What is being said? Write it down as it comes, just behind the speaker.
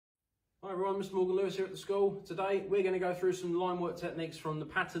Hi everyone, Mr. Morgan Lewis here at the school. Today we're going to go through some line work techniques from the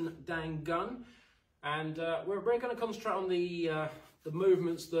pattern Dan Gun, and we're going to concentrate on the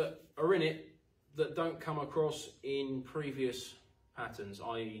movements that are in it that don't come across in previous patterns,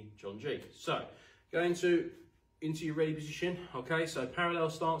 i.e. John G. So go into your ready position. Okay, so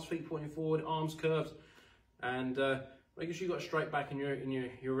parallel stance, feet pointing forward, arms curved, and making sure you've got a straight back in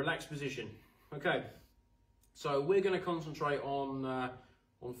your relaxed position. Okay, so we're going to concentrate on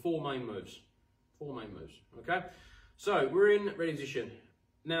four main moves. Okay, so we're in ready position.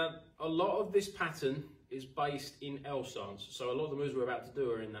 Now, a lot of this pattern is based in L stance, so a lot of the moves we're about to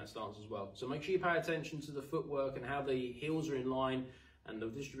do are in that stance as well. So make sure you pay attention to the footwork and how the heels are in line and the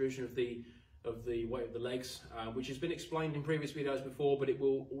distribution of the weight of the legs, which has been explained in previous videos before, but it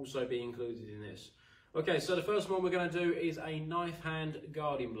will also be included in this. Okay, so the first one we're going to do is a knife hand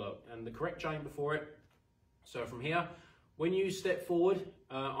guarding block, and the correct chamber for it. So from here, when you step forward,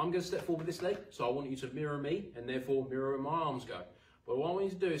 I'm going to step forward with this leg, so I want you to mirror me and therefore mirror where my arms go. But what I want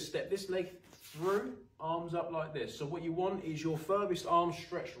you to do is step this leg through, arms up like this. So what you want is your furthest arm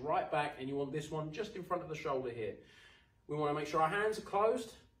stretched right back, and you want this one just in front of the shoulder here. We want to make sure our hands are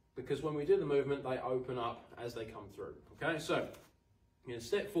closed, because when we do the movement, they open up as they come through. Okay, so you're going to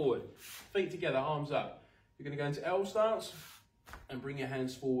step forward, feet together, arms up. You're going to go into L stance and bring your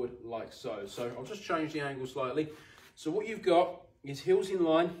hands forward like so. So I'll just change the angle slightly. So what you've got is heels in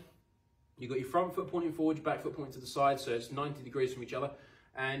line. You've got your front foot pointing forward, your back foot pointing to the side, so it's 90 degrees from each other.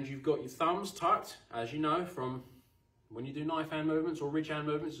 And you've got your thumbs tucked, as you know from when you do knife hand movements or ridge hand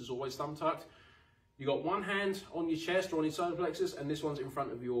movements, it's always thumb tucked. You've got one hand on your chest or on your solar plexus, and this one's in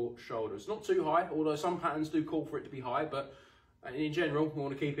front of your shoulder. It's not too high, although some patterns do call for it to be high, but in general, we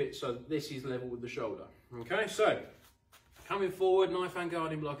want to keep it so this is level with the shoulder. Okay, so coming forward, knife hand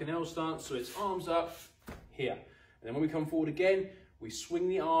guarding block in L stance, so it's arms up here. And then when we come forward again, we swing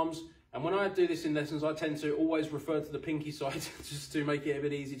the arms. And when I do this in lessons, I tend to always refer to the pinky side, just to make it a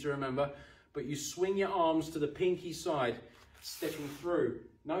bit easy to remember. But you swing your arms to the pinky side, stepping through.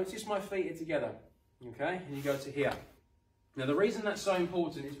 Notice my feet are together, okay? And you go to here. Now, the reason that's so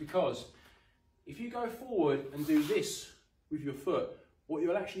important is because if you go forward and do this with your foot, what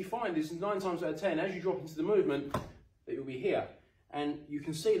you'll actually find is 9 times out of 10, as you drop into the movement, that you'll be here. And you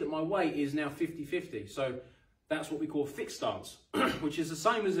can see that my weight is now 50-50. So that's what we call fixed stance, which is the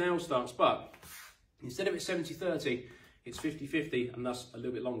same as an L stance, but instead of it 70-30, it's 50-50, and thus a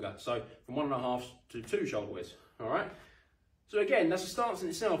little bit longer. So from 1.5 to 2 shoulder widths, all right? So again, that's a stance in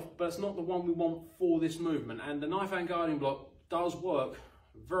itself, but it's not the one we want for this movement. And the knife hand guarding block does work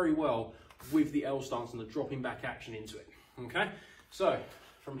very well with the L stance and the dropping back action into it, okay? So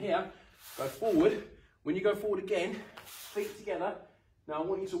from here, go forward. When you go forward again, feet together. Now I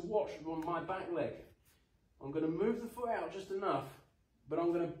want you to watch on my back leg. I'm going to move the foot out just enough, but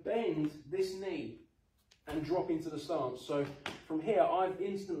I'm going to bend this knee and drop into the stance. So from here, I've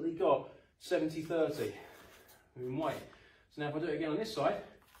instantly got 70-30 in weight. So now if I do it again on this side,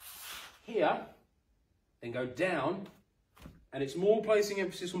 here, then go down, and it's more placing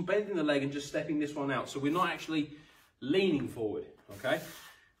emphasis on bending the leg and just stepping this one out. So we're not actually leaning forward, okay?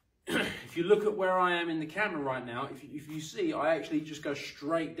 If you look at where I am in the camera right now, if you see, I actually just go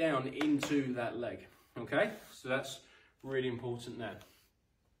straight down into that leg. Okay, so that's really important now.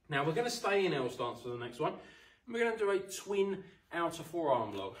 Now we're going to stay in L stance for the next one. We're going to do a twin outer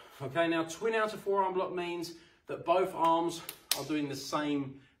forearm block. Okay, now twin outer forearm block means that both arms are doing the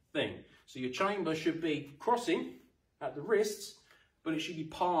same thing. So your chamber should be crossing at the wrists, but it should be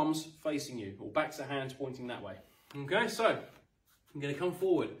palms facing you, or backs of hands pointing that way. Okay, so I'm going to come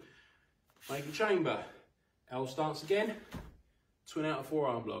forward, make a chamber, L stance again, twin outer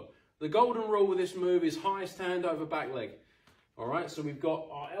forearm block. The golden rule with this move is highest hand over back leg. All right, so we've got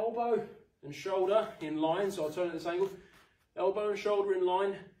our elbow and shoulder in line. So I'll turn it at this angle. Elbow and shoulder in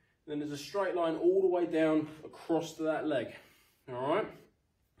line. Then there's a straight line all the way down across to that leg. All right.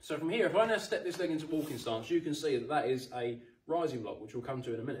 So from here, if I now step this leg into walking stance, you can see that that is a rising block, which we'll come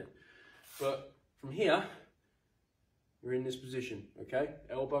to in a minute. But from here, you're in this position, okay?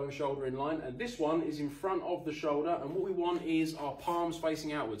 Elbow and shoulder in line. And this one is in front of the shoulder. And what we want is our palms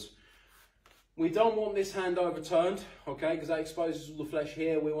facing outwards. We don't want this hand overturned, okay, because that exposes all the flesh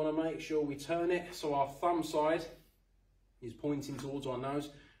here. We want to make sure we turn it so our thumb side is pointing towards our nose.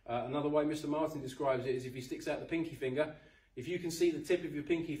 Another way Mr. Martin describes it is if he sticks out the pinky finger, if you can see the tip of your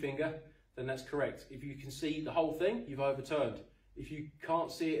pinky finger, then that's correct. If you can see the whole thing, you've overturned. If you can't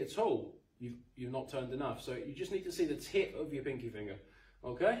see it at all, you've not turned enough. So you just need to see the tip of your pinky finger,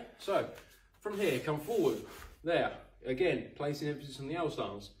 okay? So from here, come forward, there. Again, placing emphasis on the L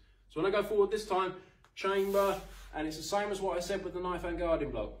stance. So when I go forward this time, chamber, and it's the same as what I said with the knife hand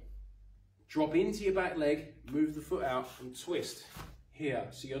guarding block. drop into your back leg, move the foot out and twist here.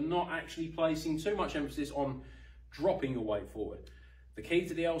 So you're not actually placing too much emphasis on dropping your weight forward. The key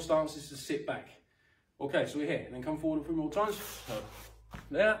to the L stance is to sit back. Okay, so we're here, and then come forward a few more times. So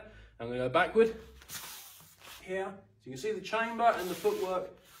there, I'm going to go backward here. So you can see the chamber and the footwork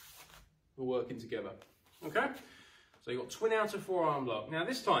are working together. Okay, so you've got twin outer forearm block. Now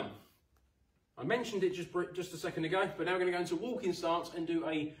this time, I mentioned it just a second ago, but now we're going to go into walking stance and do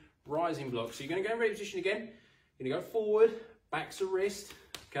a rising block. So you're going to go in ready position again. You're going to go forward, back to wrist,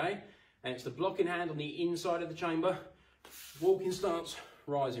 okay? And it's the blocking hand on the inside of the chamber. Walking stance,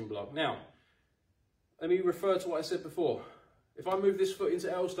 rising block. Now, let me refer to what I said before. If I move this foot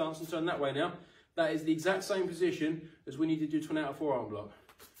into L stance and turn that way now, that is the exact same position as we need to do twin outer forearm block.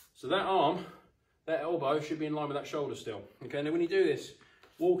 So that arm, that elbow should be in line with that shoulder still. Okay, now when you do this,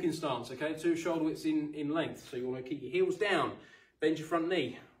 walking stance, okay, 2 shoulder widths in length. So you want to keep your heels down, bend your front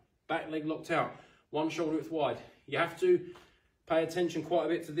knee, back leg locked out, 1 shoulder width wide. You have to pay attention quite a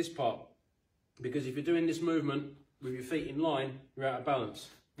bit to this part, because if you're doing this movement with your feet in line, you're out of balance.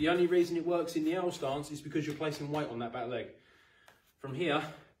 The only reason it works in the L stance is because you're placing weight on that back leg. From here,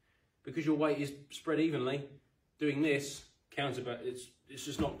 because your weight is spread evenly, doing this it's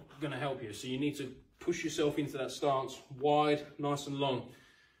just not going to help you. So you need to push yourself into that stance, wide, nice and long.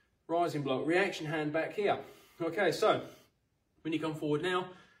 Rising block, reaction hand back here. Okay, so when you come forward now,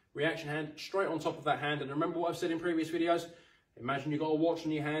 reaction hand straight on top of that hand. And remember what I've said in previous videos, imagine you've got a watch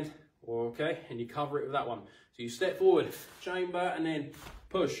on your hand, okay, and you cover it with that one. So you step forward, chamber, and then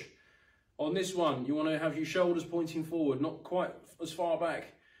push. On this one, you want to have your shoulders pointing forward, not quite as far back.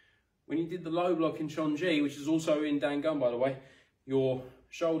 When you did the low block in Chonji, which is also in Dan Gun, by the way, your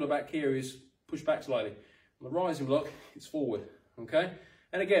shoulder back here is pushed back slightly. On the rising block, it's forward, okay?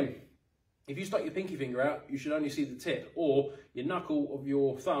 And again, if you stuck your pinky finger out, you should only see the tip, or your knuckle of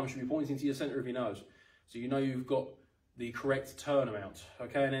your thumb should be pointing to your center of your nose. So you know you've got the correct turn amount,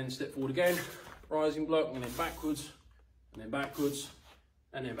 okay? And then step forward again, rising block, and then backwards, and then backwards,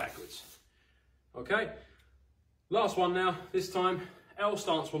 and then backwards. Okay? Last one now, this time, L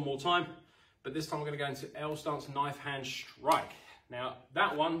stance one more time, but this time we're going to go into L stance knife hand strike. Now,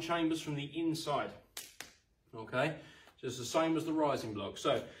 that one chambers from the inside, okay? Just the same as the rising block.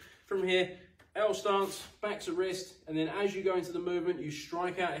 So, from here, L stance, back to wrist, and then as you go into the movement, you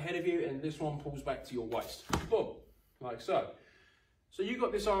strike out ahead of you, and this one pulls back to your waist. Boom, like so. So you've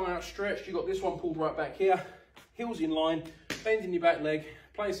got this arm outstretched, you've got this one pulled right back here, heels in line, bending your back leg,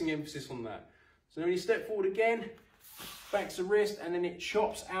 placing emphasis on that. So when you step forward again, back to wrist, and then it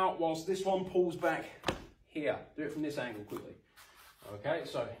chops out whilst this one pulls back here. Do it from this angle quickly. Okay,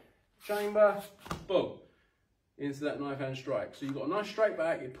 so chamber, boom, into that knife hand strike. So you've got a nice straight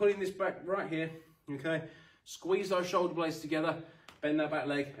back, you're pulling this back right here, okay? Squeeze those shoulder blades together, bend that back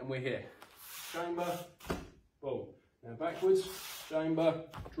leg, and we're here. Chamber, boom. Now backwards, chamber,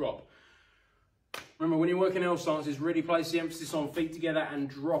 drop. Remember, when you're working L stances, really place the emphasis on feet together and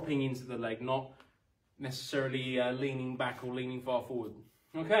dropping into the leg, not necessarily leaning back or leaning far forward.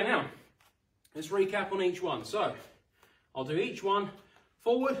 Okay, now, let's recap on each one. So, I'll do each one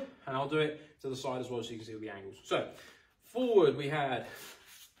forward, and I'll do it to the side as well so you can see all the angles. So, forward we had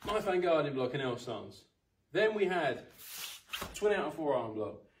knife hand guarding block and L stance. Then we had twin outer forearm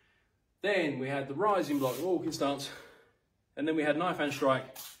block. Then we had the rising block, the walking stance. And then we had knife hand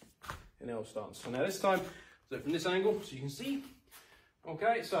strike and L stance. So now this time, do it from this angle so you can see.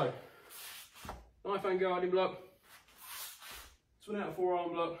 Okay, so knife hand guarding block, twin outer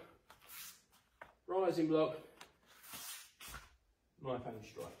forearm block, rising block, knife hand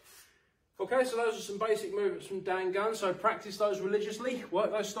strike. Okay, so those are some basic movements from Dan Gun. So practice those religiously,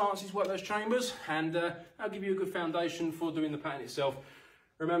 work those stances, work those chambers, and that'll give you a good foundation for doing the pattern itself.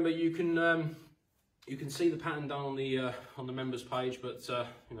 Remember, you can see the pattern done on the members page, but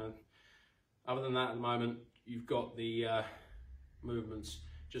you know, other than that, at the moment, you've got the movements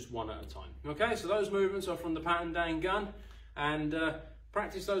just one at a time. Okay, so those movements are from the pattern Dan Gun, and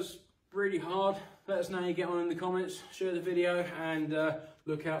practice those really hard. Let us know how you get on in the comments, share the video, and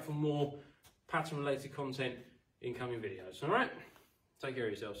look out for more pattern related content in coming videos. All right, take care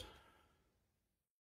of yourselves.